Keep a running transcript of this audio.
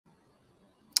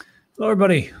Hello,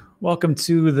 everybody. Welcome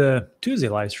to the Tuesday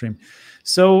live stream.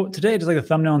 So today, just like the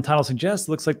thumbnail and title suggests,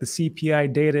 looks like the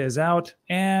CPI data is out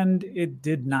and it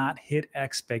did not hit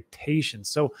expectations.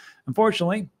 So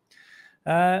unfortunately,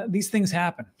 these things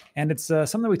happen. And it's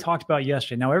something that we talked about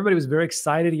yesterday. Now, everybody was very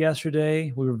excited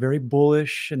yesterday. We were very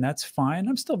bullish, and that's fine.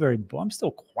 I'm still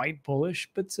quite bullish,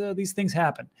 but these things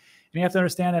happen. And you have to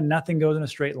understand that nothing goes in a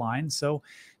straight line. So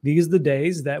these are the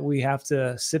days that we have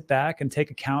to sit back and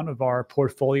take account of our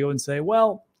portfolio and say,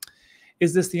 well,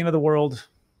 is this the end of the world?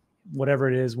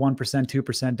 Whatever it is, 1%,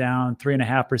 2% down,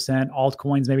 3.5%,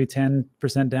 altcoins maybe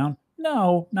 10% down.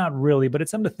 No, not really, but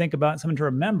it's something to think about, something to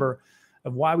remember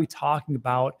of why we're talking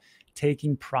about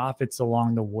taking profits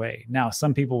along the way. Now,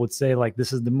 some people would say like,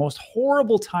 this is the most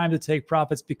horrible time to take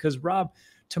profits because Rob,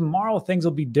 tomorrow things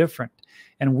will be different.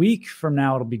 And a week from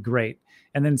now, it'll be great.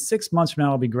 And then 6 months from now,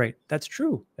 it'll be great. That's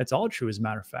true. That's all true, as a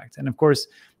matter of fact. And of course,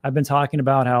 I've been talking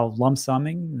about how lump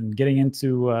summing and getting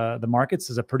into the markets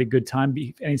is a pretty good time,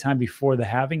 anytime before the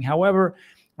halving. However,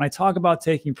 when I talk about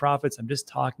taking profits, I'm just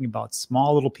talking about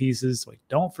small little pieces. So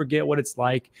don't forget what it's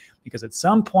like, because at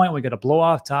some point we got to blow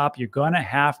off top. You're going to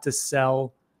have to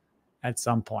sell at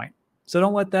some point. So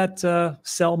don't let that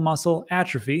sell muscle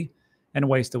atrophy and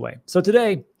waste away. So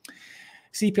today,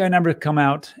 CPI numbers come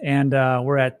out, and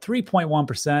we're at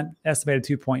 3.1%,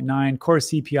 estimated 2.9. Core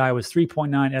CPI was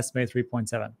 3.9, estimated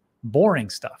 3.7. Boring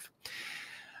stuff.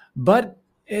 But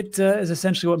it is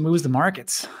essentially what moves the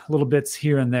markets, little bits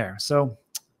here and there. So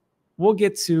we'll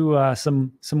get to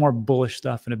some more bullish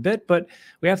stuff in a bit, but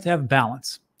we have to have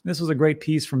balance. This was a great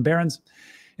piece from Barron's.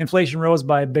 Inflation rose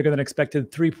by bigger than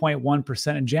expected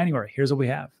 3.1% in January. Here's what we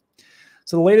have.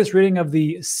 So the latest reading of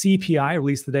the CPI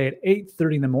released today at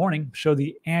 8:30 in the morning showed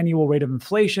the annual rate of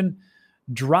inflation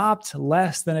dropped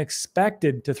less than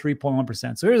expected to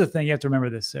 3.1%. So here's the thing, you have to remember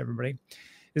this, everybody,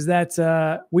 is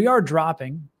that we are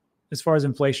dropping as far as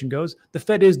inflation goes. The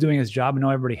Fed is doing its job. I know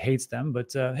everybody hates them,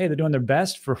 but hey, they're doing their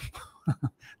best for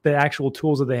the actual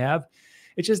tools that they have.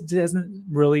 It just isn't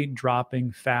really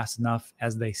dropping fast enough,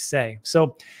 as they say.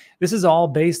 So this is all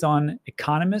based on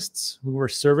economists who were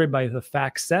surveyed by the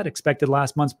FactSet, expected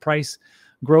last month's price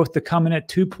growth to come in at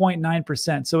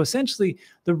 2.9%. So essentially,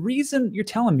 the reason you're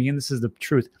telling me, and this is the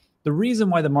truth, the reason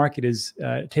why the market is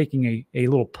taking a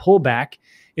little pullback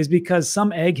is because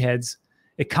some eggheads,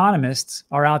 economists,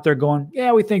 are out there going,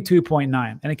 yeah, we think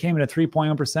 2.9, and it came in at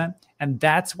 3.1%. And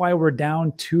that's why we're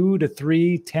down 2 to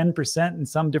 3, 10% in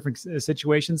some different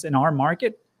situations in our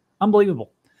market.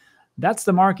 Unbelievable. That's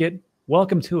the market.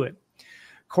 Welcome to it.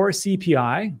 Core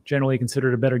CPI, generally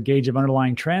considered a better gauge of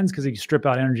underlying trends because you strip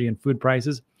out energy and food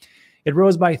prices. It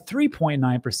rose by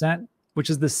 3.9%, which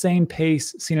is the same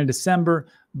pace seen in December,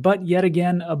 but yet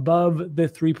again above the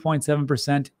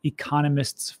 3.7%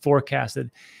 economists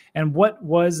forecasted. And what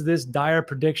was this dire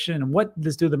prediction, and what did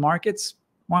this do to the markets?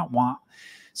 Wah, wah.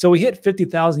 So we hit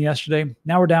 50,000 yesterday.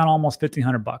 Now we're down almost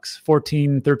 1,500 bucks,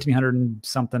 1,300 and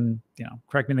something,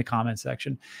 correct me in the comment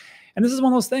section. And this is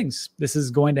one of those things. This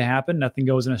is going to happen. Nothing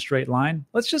goes in a straight line.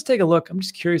 Let's just take a look. I'm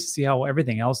just curious to see how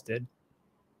everything else did.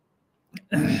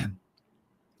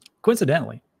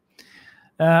 Coincidentally,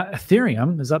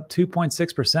 ETHEREUM is up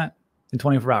 2.6% in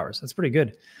 24 hours. That's pretty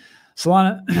good.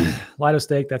 Solana, Lido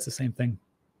Stake, that's the same thing.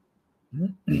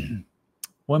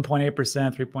 1.8%,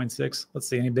 3.6. Let's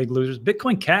see, any big losers?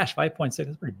 Bitcoin Cash, 5.6.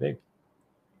 That's pretty big.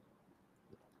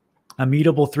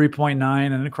 Immutable,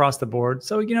 3.9, and across the board.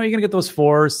 So, you're going to get those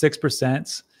 4,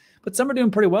 6%. But some are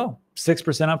doing pretty well.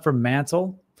 6% up for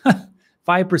Mantle,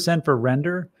 5% for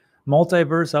Render,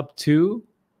 Multiverse up 2,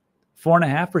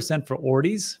 4.5% for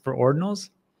Ordis, for Ordinals.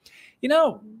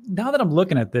 Now that I'm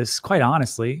looking at this, quite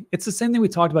honestly, it's the same thing we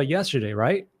talked about yesterday,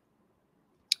 right?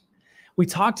 We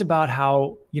talked about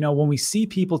how, when we see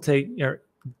people take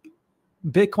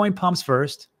Bitcoin pumps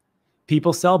first,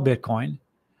 people sell Bitcoin,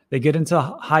 they get into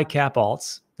high cap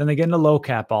alts, then they get into low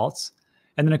cap alts.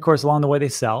 And then of course, along the way they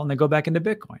sell and they go back into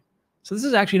Bitcoin. So this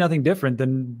is actually nothing different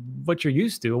than what you're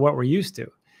used to or what we're used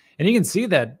to. And you can see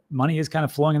that money is kind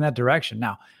of flowing in that direction.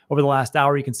 Now, over the last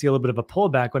hour, you can see a little bit of a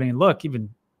pullback. But I mean, look, even,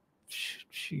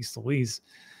 geez Louise,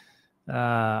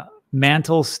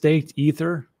 Mantle staked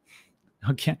Ether.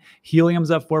 Okay,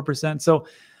 helium's up 4%. So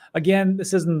again,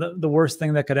 this isn't the worst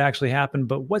thing that could actually happen,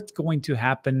 but what's going to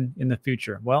happen in the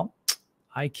future? Well,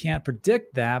 I can't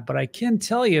predict that, but I can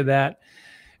tell you that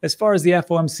as far as the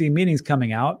FOMC meetings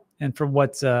coming out and from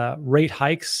what rate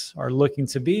hikes are looking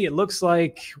to be, it looks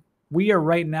like we are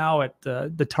right now at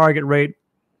the target rate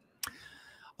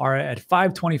are at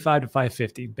 525 to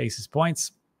 550 basis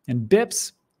points and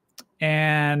bips.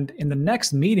 And in the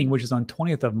next meeting, which is on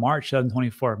 20th of March,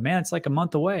 2024, man, it's like a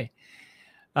month away.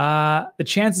 The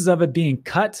chances of it being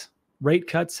cut rate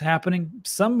cuts happening.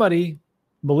 Somebody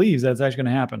believes that it's actually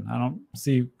going to happen. I don't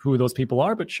see who those people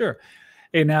are, but sure.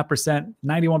 8.5%,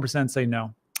 91% say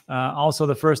no. Also,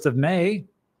 the 1st of May,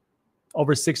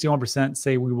 over 61%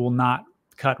 say we will not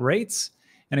cut rates.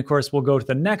 And of course, we'll go to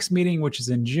the next meeting, which is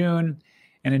in June.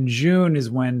 And in June is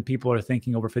when people are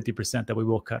thinking over 50% that we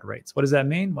will cut rates. What does that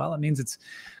mean? Well, it means it's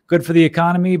good for the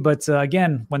economy. But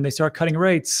again, when they start cutting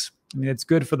rates, I mean, it's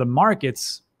good for the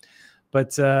markets.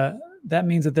 But that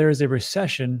means that there is a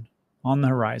recession on the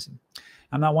horizon.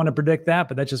 I'm not one to predict that,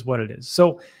 but that's just what it is.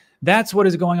 So that's what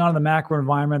is going on in the macro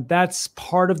environment. That's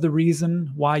part of the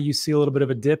reason why you see a little bit of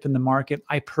a dip in the market.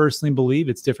 I personally believe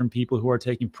it's different people who are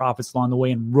taking profits along the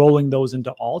way and rolling those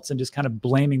into alts and just kind of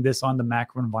blaming this on the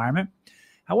macro environment.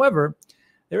 However,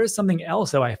 there is something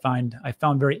else that I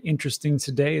found very interesting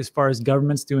today as far as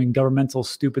governments doing governmental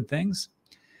stupid things.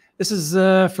 This is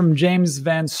from James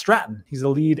Van Straten. He's a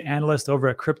lead analyst over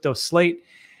at Crypto Slate.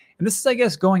 And this is, I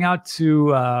guess, going out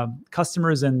to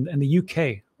customers in the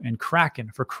UK and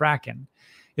Kraken.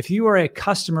 If you are a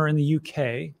customer in the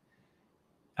UK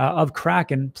of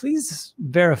Kraken, please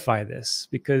verify this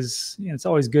because it's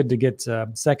always good to get a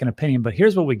second opinion. But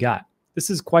here's what we got. This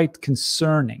is quite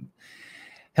concerning.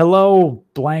 Hello,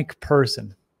 blank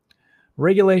person.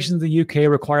 Regulations in the UK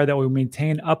require that we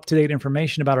maintain up-to-date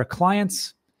information about our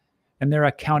clients and their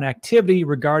account activity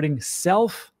regarding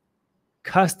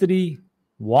self-custody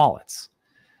wallets.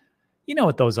 You know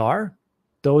what those are.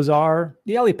 Those are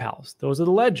the EliPals. Those are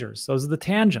the Ledgers. Those are the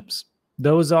Tangems.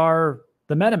 Those are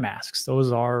the MetaMasks.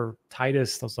 Those are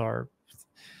Titus. Those are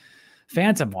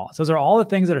Phantom wallets. Those are all the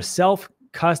things that are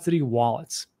self-custody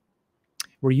wallets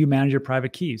where you manage your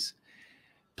private keys.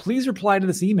 Please reply to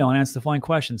this email and answer the following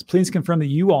questions. Please confirm that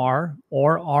you are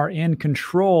or are in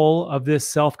control of this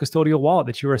self-custodial wallet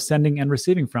that you are sending and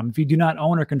receiving from. If you do not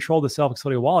own or control the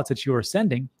self-custodial wallets that you are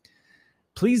sending,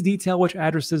 please detail which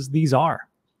addresses these are,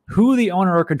 who the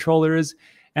owner or controller is,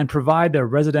 and provide their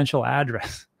residential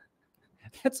address.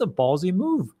 That's a ballsy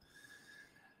move.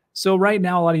 So right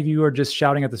now, a lot of you are just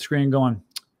shouting at the screen going,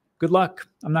 good luck.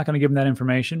 I'm not going to give them that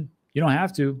information. You don't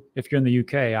have to if you're in the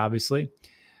UK, obviously.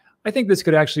 I think this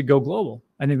could actually go global.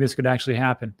 I think this could actually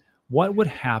happen. What would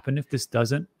happen if this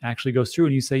doesn't actually go through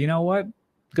and you say, you know what?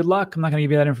 Good luck. I'm not going to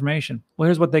give you that information. Well,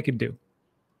 here's what they could do.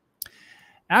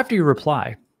 After you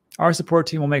reply, our support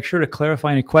team will make sure to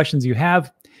clarify any questions you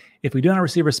have. If we do not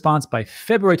receive a response by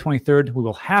February 23rd, we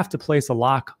will have to place a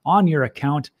lock on your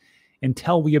account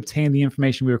until we obtain the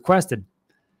information we requested.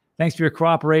 Thanks for your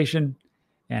cooperation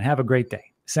and have a great day,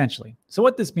 essentially. So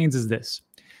what this means is this.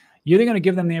 You're either going to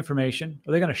give them the information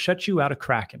or they're going to shut you out of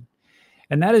Kraken.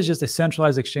 And that is just a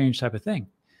centralized exchange type of thing.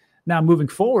 Now, moving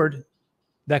forward,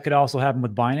 that could also happen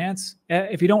with Binance.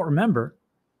 If you don't remember,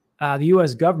 the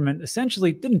U.S. government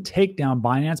essentially didn't take down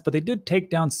Binance, but they did take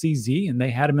down CZ, and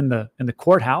they had him in the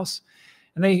courthouse.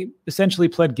 And they essentially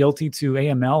pled guilty to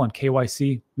AML and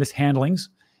KYC mishandlings.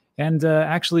 And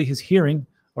actually, his hearing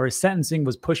or his sentencing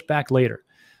was pushed back later.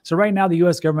 So right now, the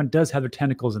U.S. government does have their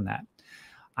tentacles in that.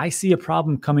 I see a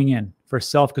problem coming in for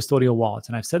self-custodial wallets.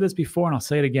 And I've said this before, and I'll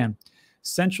say it again.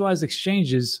 Centralized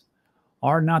exchanges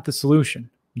are not the solution.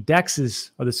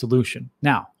 DEXs are the solution.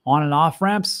 Now, on and off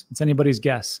ramps, it's anybody's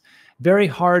guess. Very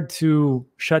hard to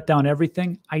shut down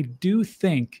everything. I do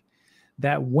think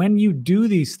that when you do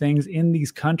these things in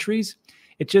these countries,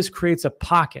 it just creates a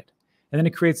pocket. And then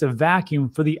it creates a vacuum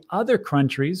for the other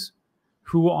countries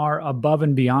who are above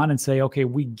and beyond and say, okay,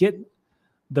 we get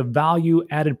the value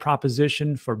added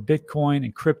proposition for Bitcoin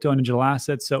and crypto and digital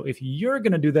assets. So if you're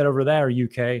going to do that over there,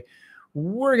 UK,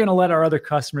 we're going to let our other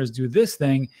customers do this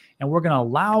thing, and we're going to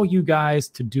allow you guys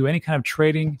to do any kind of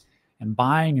trading and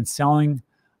buying and selling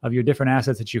of your different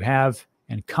assets that you have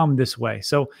and come this way.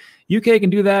 So UK can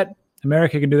do that.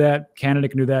 America can do that. Canada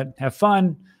can do that. Have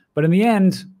fun. But in the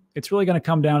end, it's really going to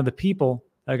come down to the people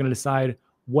that are going to decide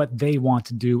what they want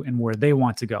to do and where they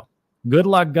want to go. Good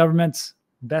luck, governments.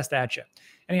 Best at you.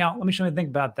 Anyhow, let me show you think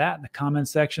about that in the comments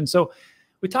section. So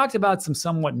we talked about some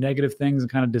somewhat negative things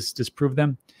and kind of disprove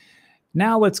them.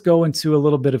 Now let's go into a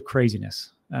little bit of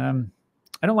craziness. I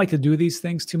don't like to do these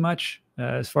things too much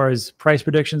as far as price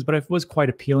predictions, but it was quite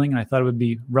appealing, and I thought it would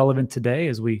be relevant today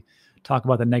as we talk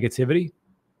about the negativity.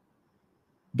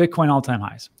 Bitcoin all-time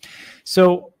highs.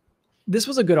 So this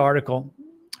was a good article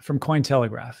from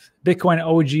Cointelegraph. Bitcoin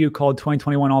OG, who called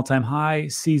 2021 all-time high,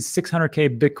 sees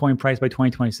 600K Bitcoin price by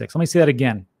 2026. Let me say that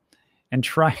again and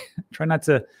try not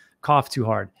to cough too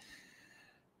hard.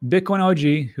 Bitcoin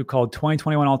OG, who called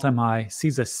 2021 all-time high,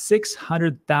 sees a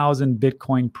 600,000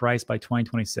 Bitcoin price by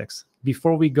 2026.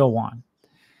 Before we go on,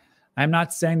 I'm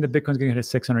not saying that Bitcoin's going to hit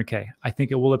 600K. I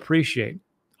think it will appreciate.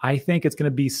 I think it's going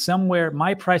to be somewhere.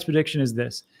 My price prediction is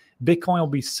this: Bitcoin will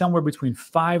be somewhere between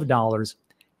 $5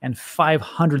 and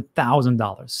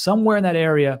 $500,000. Somewhere in that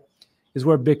area is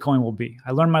where Bitcoin will be.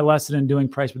 I learned my lesson in doing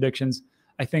price predictions.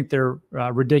 I think they're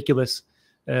ridiculous,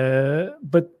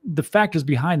 but the factors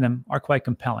behind them are quite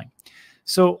compelling.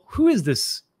 So who is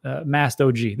this masked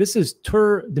OG? This is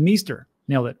Tur Demeester.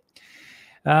 Nailed it.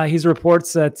 He's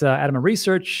reports at Adamant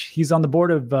Research. He's on the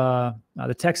board of the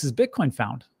Texas Bitcoin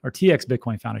Found, or TX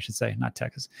Bitcoin Found, I should say, not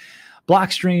Texas.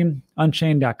 Blockstream,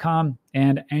 Unchained.com,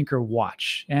 and Anchor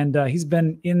Watch. And he's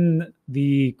been in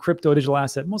the crypto digital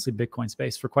asset, mostly Bitcoin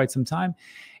space, for quite some time.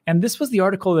 And this was the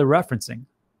article they're referencing.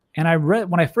 And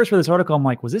when I first read this article, I'm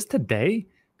like, was this today?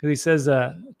 Because he says,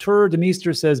 Tur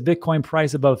Demeester says Bitcoin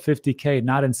price above 50K,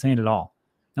 not insane at all.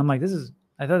 And I'm like, I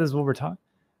thought this is what we're talking.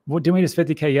 What didn't we just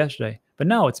 50K yesterday? But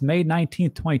no, it's May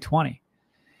 19th, 2020.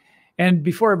 And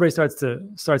before everybody starts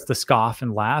to scoff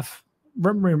and laugh,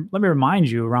 let me remind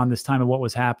you around this time of what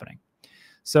was happening.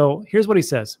 So here's what he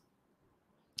says.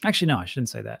 Actually, no, I shouldn't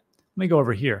say that. Let me go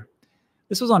over here.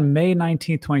 This was on May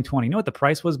 19th, 2020. You know what the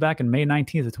price was back in May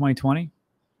 19th of 2020?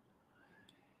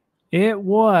 It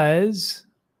was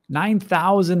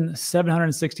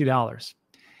 $9,760.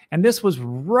 And this was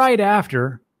right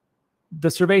after the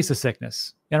cerveza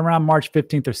sickness and around March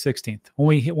 15th or 16th,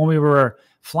 when we were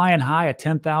flying high at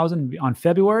 10,000 on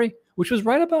February, which was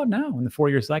right about now in the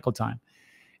 4-year cycle time,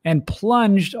 and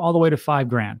plunged all the way to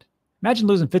 $5,000. Imagine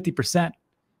losing 50%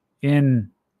 in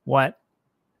what?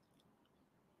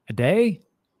 A day?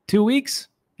 2 weeks?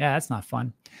 Yeah, that's not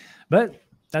fun. But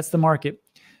that's the market.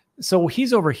 So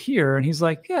he's over here and he's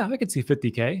like, yeah, I could see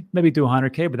 50K, maybe do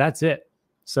 100K, but that's it.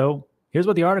 So here's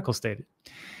what the article stated.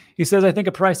 He says, I think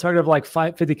a price target of like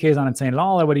 50K is not insane at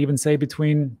all. I would even say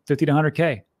between 50 to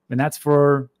 100K. And that's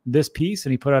for this piece.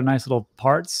 And he put out nice little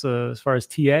parts as far as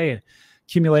TA,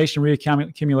 accumulation,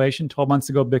 reaccumulation. 12 months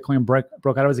ago, Bitcoin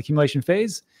broke out of his accumulation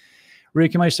phase.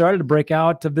 Reaccumulation started to break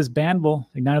out of this band, will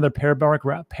ignite another parabolic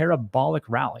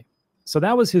rally. So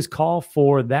that was his call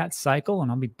for that cycle.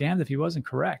 And I'll be damned if he wasn't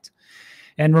correct.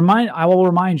 And I will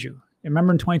remind you,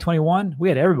 remember in 2021, we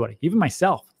had everybody, even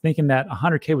myself, thinking that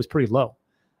 100K was pretty low.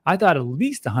 I thought at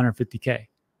least 150K,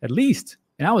 at least.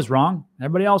 And I was wrong.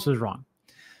 Everybody else was wrong.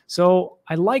 So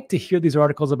I like to hear these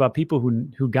articles about people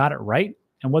who got it right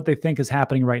and what they think is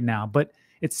happening right now. But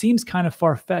it seems kind of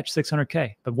far-fetched,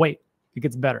 600K. But wait, it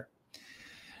gets better.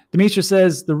 Demeester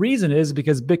says the reason is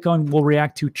because Bitcoin will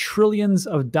react to trillions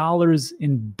of dollars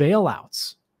in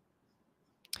bailouts.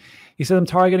 He said I'm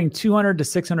targeting 200 to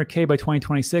 600K by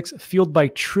 2026, fueled by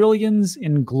trillions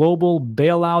in global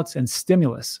bailouts and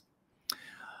stimulus.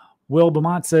 Will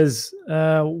Beaumont says,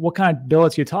 what kind of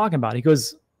bailouts are you talking about? He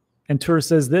goes, and Tur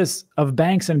says this, of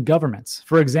banks and governments.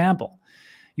 For example,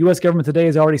 U.S. government today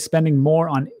is already spending more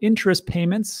on interest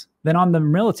payments than on the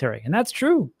military. And that's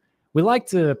true. We like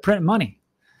to print money.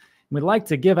 We like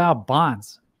to give out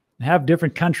bonds and have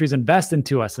different countries invest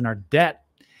into us in our debt.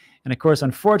 And of course,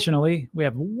 unfortunately, we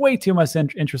have way too much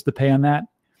interest to pay on that.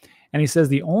 And he says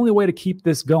the only way to keep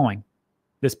this going,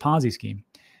 this Ponzi scheme,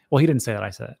 well, he didn't say that, I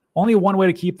said it. Only one way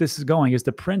to keep this going is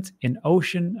to print an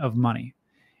ocean of money.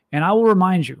 And I will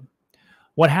remind you,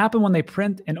 what happened when they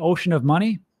print an ocean of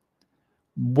money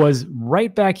was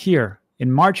right back here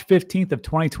in March 15th of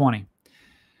 2020.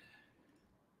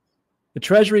 The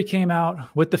Treasury came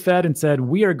out with the Fed and said,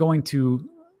 we are going to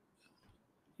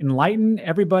enlighten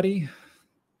everybody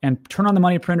and turn on the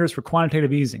money printers for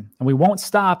quantitative easing. And we won't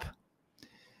stop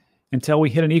until we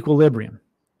hit an equilibrium.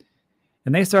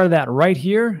 And they started that right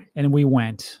here, and we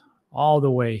went all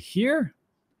the way here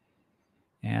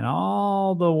and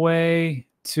all the way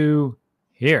to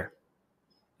here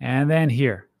and then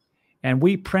here. And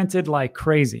we printed like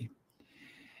crazy.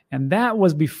 And that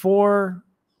was before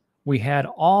we had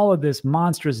all of this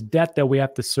monstrous debt that we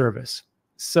have to service.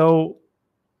 So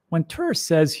when Tur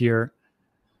says here,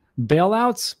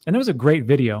 bailouts, and there was a great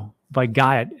video by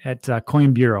Guy at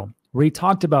Coin Bureau where he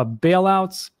talked about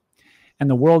bailouts and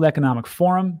the World Economic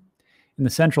Forum and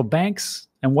the central banks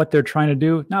and what they're trying to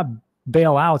do, not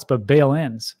bailouts, but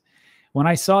bail-ins. When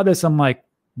I saw this, I'm like,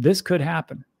 this could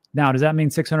happen. Now, does that mean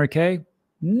 600K?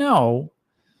 No,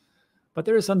 but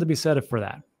there is something to be said for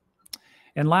that.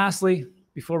 And lastly,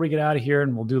 before we get out of here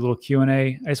and we'll do a little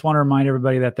Q&A, I just want to remind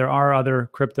everybody that there are other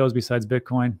cryptos besides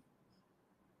Bitcoin,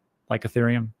 like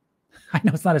Ethereum. I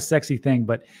know it's not a sexy thing,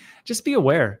 but just be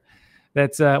aware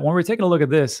that when we were taking a look at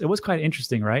this, it was quite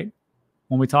interesting, right?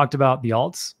 When we talked about the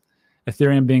alts,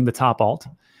 Ethereum being the top alt,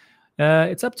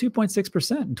 it's up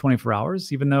 2.6% in 24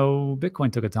 hours, even though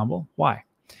Bitcoin took a tumble. Why?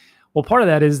 Well, part of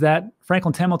that is that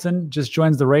Franklin Templeton just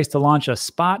joins the race to launch a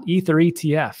spot Ether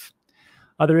ETF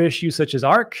Other issues such as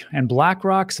ARK and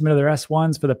BlackRock submitted their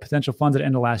S1s for the potential funds at the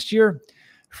end of last year.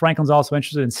 Franklin's also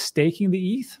interested in staking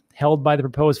the ETH held by the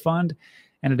proposed fund,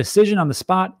 and a decision on the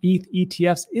spot ETH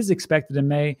ETFs is expected in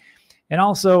May. And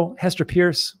also, Hester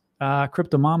Pierce,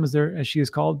 Crypto Mom, as she is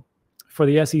called, for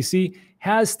the SEC,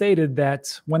 has stated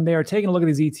that when they are taking a look at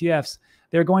these ETFs,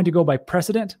 they're going to go by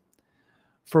precedent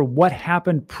for what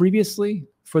happened previously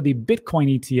for the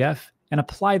Bitcoin ETF and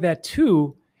apply that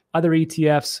to other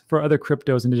ETFs for other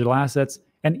cryptos and digital assets.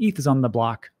 And ETH is on the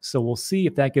block. So we'll see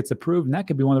if that gets approved. And that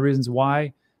could be one of the reasons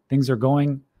why things are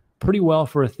going pretty well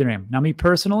for Ethereum. Now, me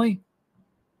personally,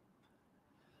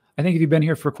 I think if you've been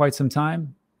here for quite some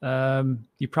time,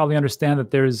 you probably understand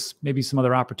that there's maybe some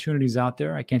other opportunities out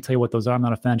there. I can't tell you what those are. I'm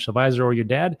not a financial advisor or your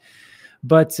dad.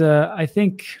 But I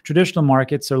think traditional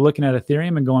markets are looking at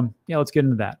Ethereum and going, yeah, let's get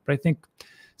into that. But I think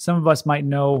some of us might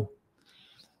know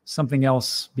something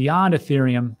else beyond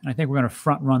Ethereum. And I think we're going to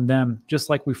front run them just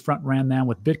like we front ran them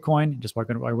with Bitcoin, just like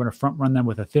we're going to front run them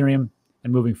with Ethereum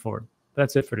and moving forward.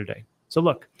 That's it for today. So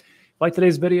look, if you like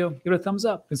today's video, give it a thumbs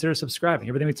up. Consider subscribing.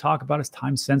 Everything we talk about is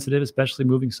time sensitive, especially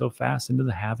moving so fast into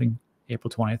the halving April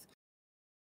 20th.